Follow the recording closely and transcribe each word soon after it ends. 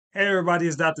Hey everybody,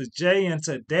 it's Dr. J, and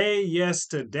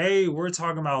today we're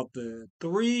talking about the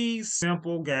three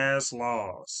simple gas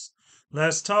laws.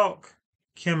 Let's talk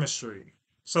chemistry.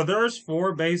 So there's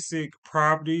four basic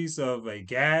properties of a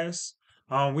gas.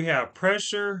 We have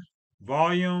pressure,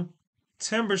 volume,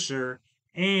 temperature,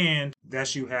 and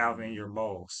that you have in your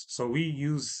moles. So we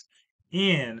use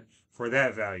N for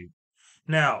that value.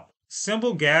 Now,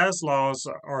 simple gas laws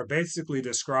are basically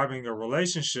describing a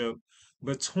relationship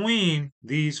between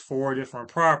these four different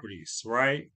properties,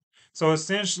 right? So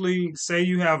essentially, say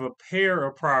you have a pair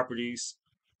of properties,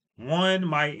 one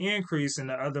might increase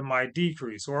and the other might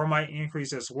decrease, or might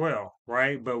increase as well,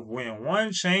 right? But when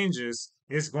one changes,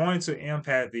 it's going to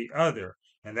impact the other.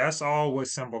 And that's all what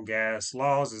simple gas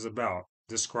laws is about,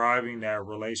 describing that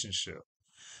relationship.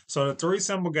 So the three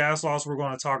simple gas laws we're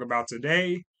going to talk about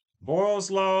today,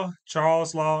 Boyle's law,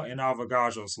 Charles' law, and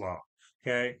Avogadro's law.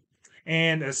 Okay.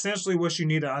 And essentially what you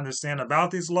need to understand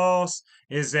about these laws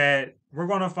is that we're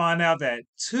going to find out that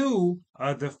two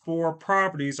of the four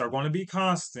properties are going to be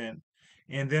constant,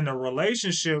 and then the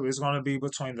relationship is going to be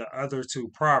between the other two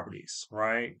properties,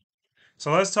 right?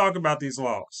 So let's talk about these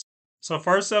laws. So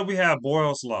first up, we have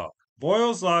Boyle's law.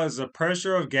 Boyle's law is the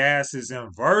pressure of gas is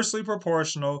inversely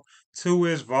proportional to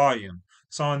its volume.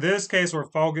 So in this case,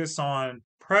 we're focused on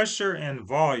pressure and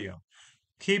volume,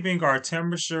 keeping our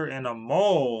temperature in the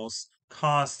moles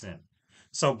constant.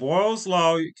 So Boyle's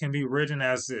law can be written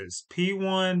as this: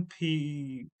 P1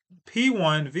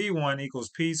 V1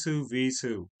 equals P2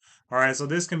 V2. All right, so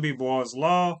this can be Boyle's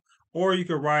law, or you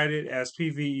could write it as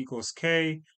PV equals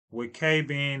K, with K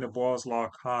being the Boyle's law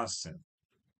constant.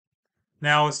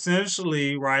 Now,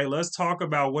 essentially, right, let's talk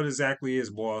about what exactly is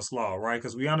Boyle's law, right?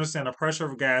 Because we understand the pressure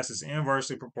of gas is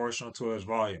inversely proportional to its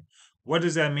volume. What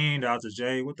does that mean, Dr.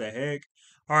 J? What the heck?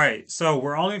 All right, so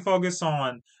we're only focused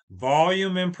on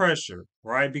volume and pressure,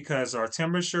 right? Because our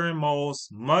temperature in moles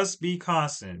must be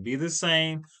constant, be the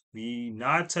same. We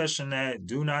not touching that.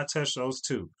 Do not touch those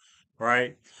two,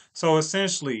 right? So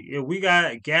essentially, if we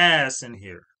got gas in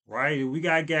here, right? If we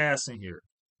got gas in here,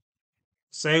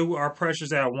 say our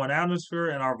pressure's at 1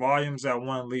 atmosphere and our volume's at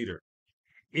 1 liter.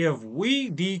 If we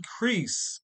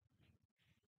decrease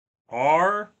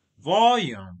our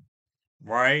volume,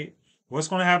 right, what's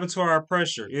going to happen to our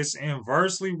pressure? It's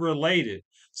inversely related.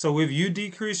 So if you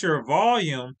decrease your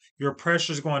volume, your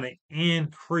pressure is going to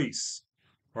increase,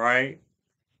 right?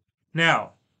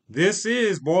 Now, this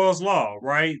is Boyle's law,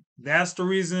 right? That's the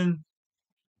reason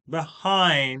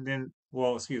behind, and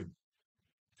well, excuse me.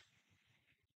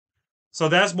 So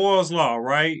that's Boyle's law,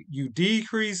 right? You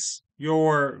decrease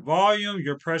your volume,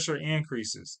 your pressure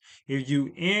increases. If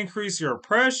you increase your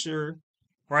pressure,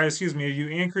 right, excuse me, if you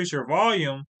increase your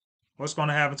volume, what's going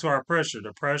to happen to our pressure?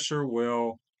 The pressure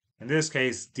will, in this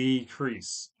case,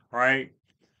 decrease, right?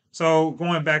 So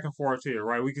going back and forth here,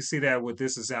 right? We can see that with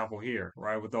this example here,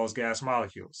 right? With those gas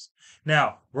molecules.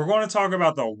 Now, we're going to talk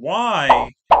about the why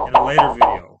in a later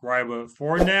video, right? But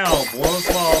for now, Boyle's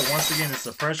law, once again, is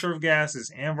the pressure of gas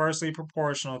is inversely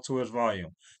proportional to its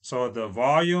volume. So if the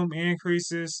volume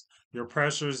increases, your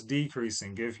pressure is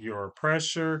decreasing. If your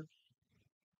pressure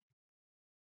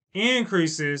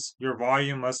increases, your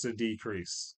volume must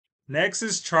decrease. Next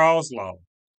is Charles' law.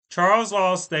 Charles'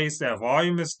 law states that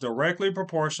volume is directly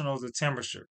proportional to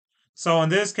temperature. So in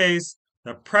this case,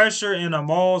 the pressure in the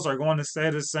moles are going to stay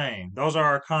the same. Those are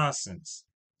our constants.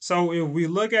 So if we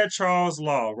look at Charles'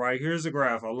 law, right, here's the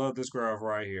graph. I love this graph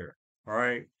right here. All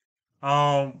right.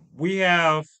 We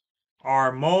have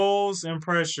our moles and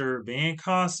pressure being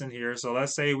constant here. So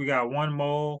let's say we got 1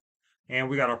 mole and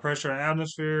we got our pressure in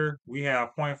atmosphere. We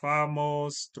have zero point 0.5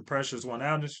 moles. The pressure is 1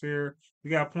 atmosphere. We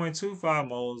got 0.25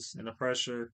 moles and the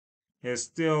pressure is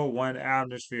still 1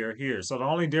 atmosphere here. So the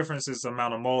only difference is the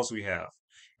amount of moles we have.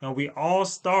 And we all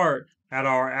start at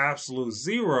our absolute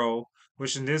zero,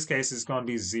 which in this case is going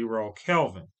to be 0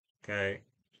 Kelvin. Okay.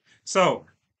 So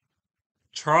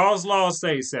Charles' law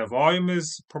states that volume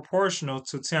is proportional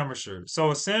to temperature. So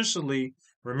essentially,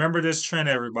 remember this trend,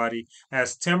 everybody.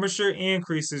 As temperature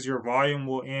increases, your volume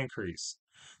will increase.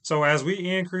 So as we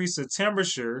increase the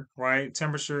temperature, right,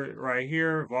 temperature right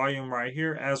here, volume right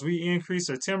here, as we increase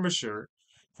the temperature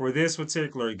for this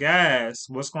particular gas,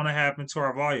 what's going to happen to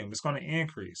our volume? It's going to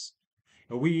increase.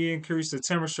 If we increase the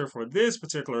temperature for this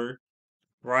particular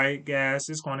right, gas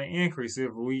is going to increase.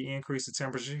 If we increase the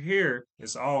temperature here,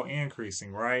 it's all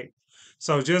increasing, right?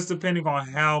 So just depending on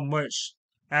how much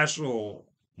actual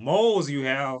moles you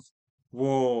have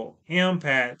will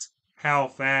impact how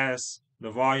fast the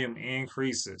volume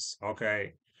increases,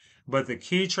 okay? But the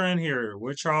key trend here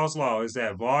with Charles' law is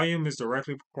that volume is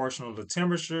directly proportional to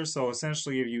temperature. So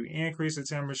essentially, if you increase the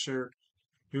temperature,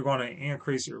 you're going to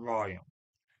increase your volume.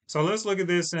 So let's look at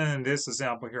this in this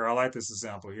example here. I like this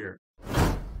example here.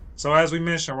 So as we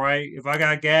mentioned, right, if I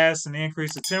got gas and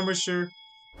increase the temperature,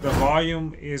 the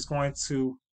volume is going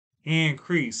to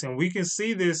increase. And we can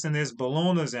see this in this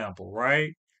balloon example,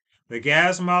 right? The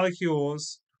gas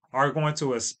molecules are going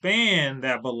to expand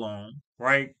that balloon,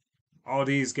 right? All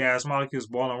these gas molecules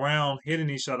boiling around, hitting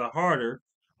each other harder,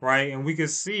 right? And we can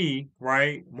see,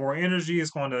 right, more energy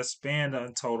is going to expand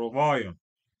the total volume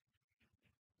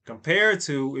compared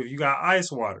to if you got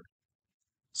ice water.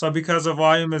 So because the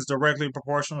volume is directly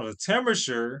proportional to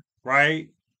temperature, right?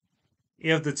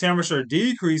 If the temperature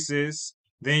decreases,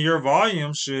 then your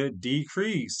volume should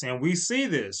decrease. And we see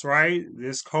this, right?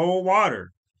 This cold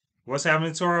water. What's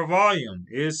happening to our volume?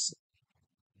 It's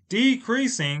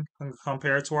decreasing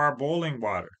compared to our boiling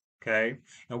water. Okay.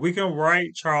 And we can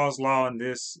write Charles' law in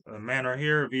this manner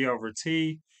here. V over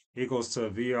T equals to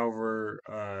V over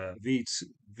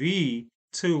V2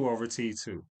 over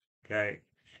T2. Okay.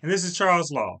 And this is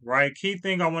Charles' law, right? Key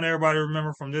thing I want everybody to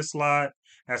remember from this slide: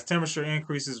 as temperature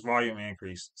increases, volume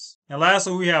increases. And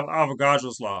lastly, we have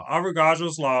Avogadro's law.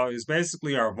 Avogadro's law is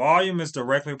basically our volume is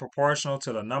directly proportional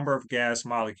to the number of gas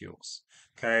molecules.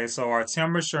 Okay, so our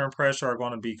temperature and pressure are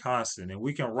going to be constant. And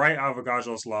we can write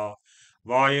Avogadro's law: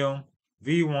 volume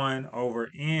V1 over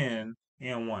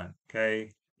N1,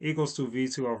 okay, equals to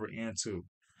V2 over N2.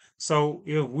 So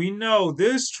if we know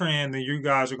this trend, then you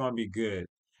guys are going to be good.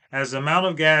 As the amount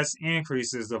of gas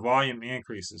increases, the volume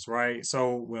increases, right?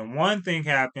 So when one thing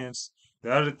happens,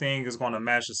 the other thing is going to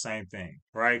match the same thing,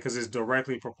 right? Because it's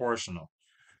directly proportional.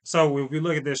 So if we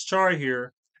look at this chart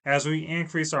here, as we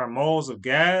increase our moles of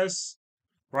gas,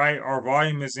 right, our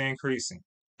volume is increasing.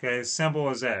 Okay, as simple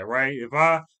as that, right? If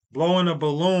I blow in a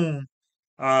balloon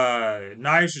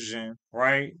nitrogen,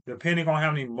 right, depending on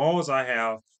how many moles I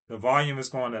have, the volume is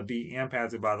going to be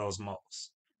impacted by those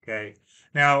moles. Okay,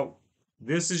 now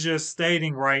this is just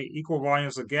stating, right, equal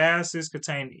volumes of gases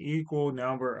contain equal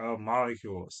number of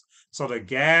molecules. So the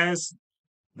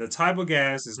type of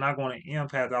gas is not going to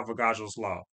impact Avogadro's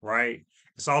law, right?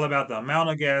 It's all about the amount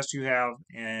of gas you have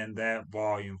and that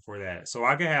volume for that. So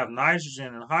I can have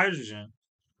nitrogen and hydrogen,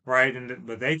 right?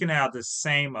 But they can have the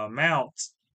same amount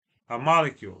of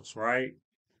molecules, right?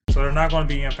 So they're not going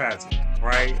to be impacted,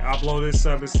 right? I blow this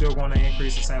up, it's still going to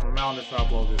increase the same amount if I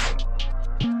blow this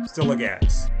up. Still a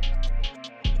gas.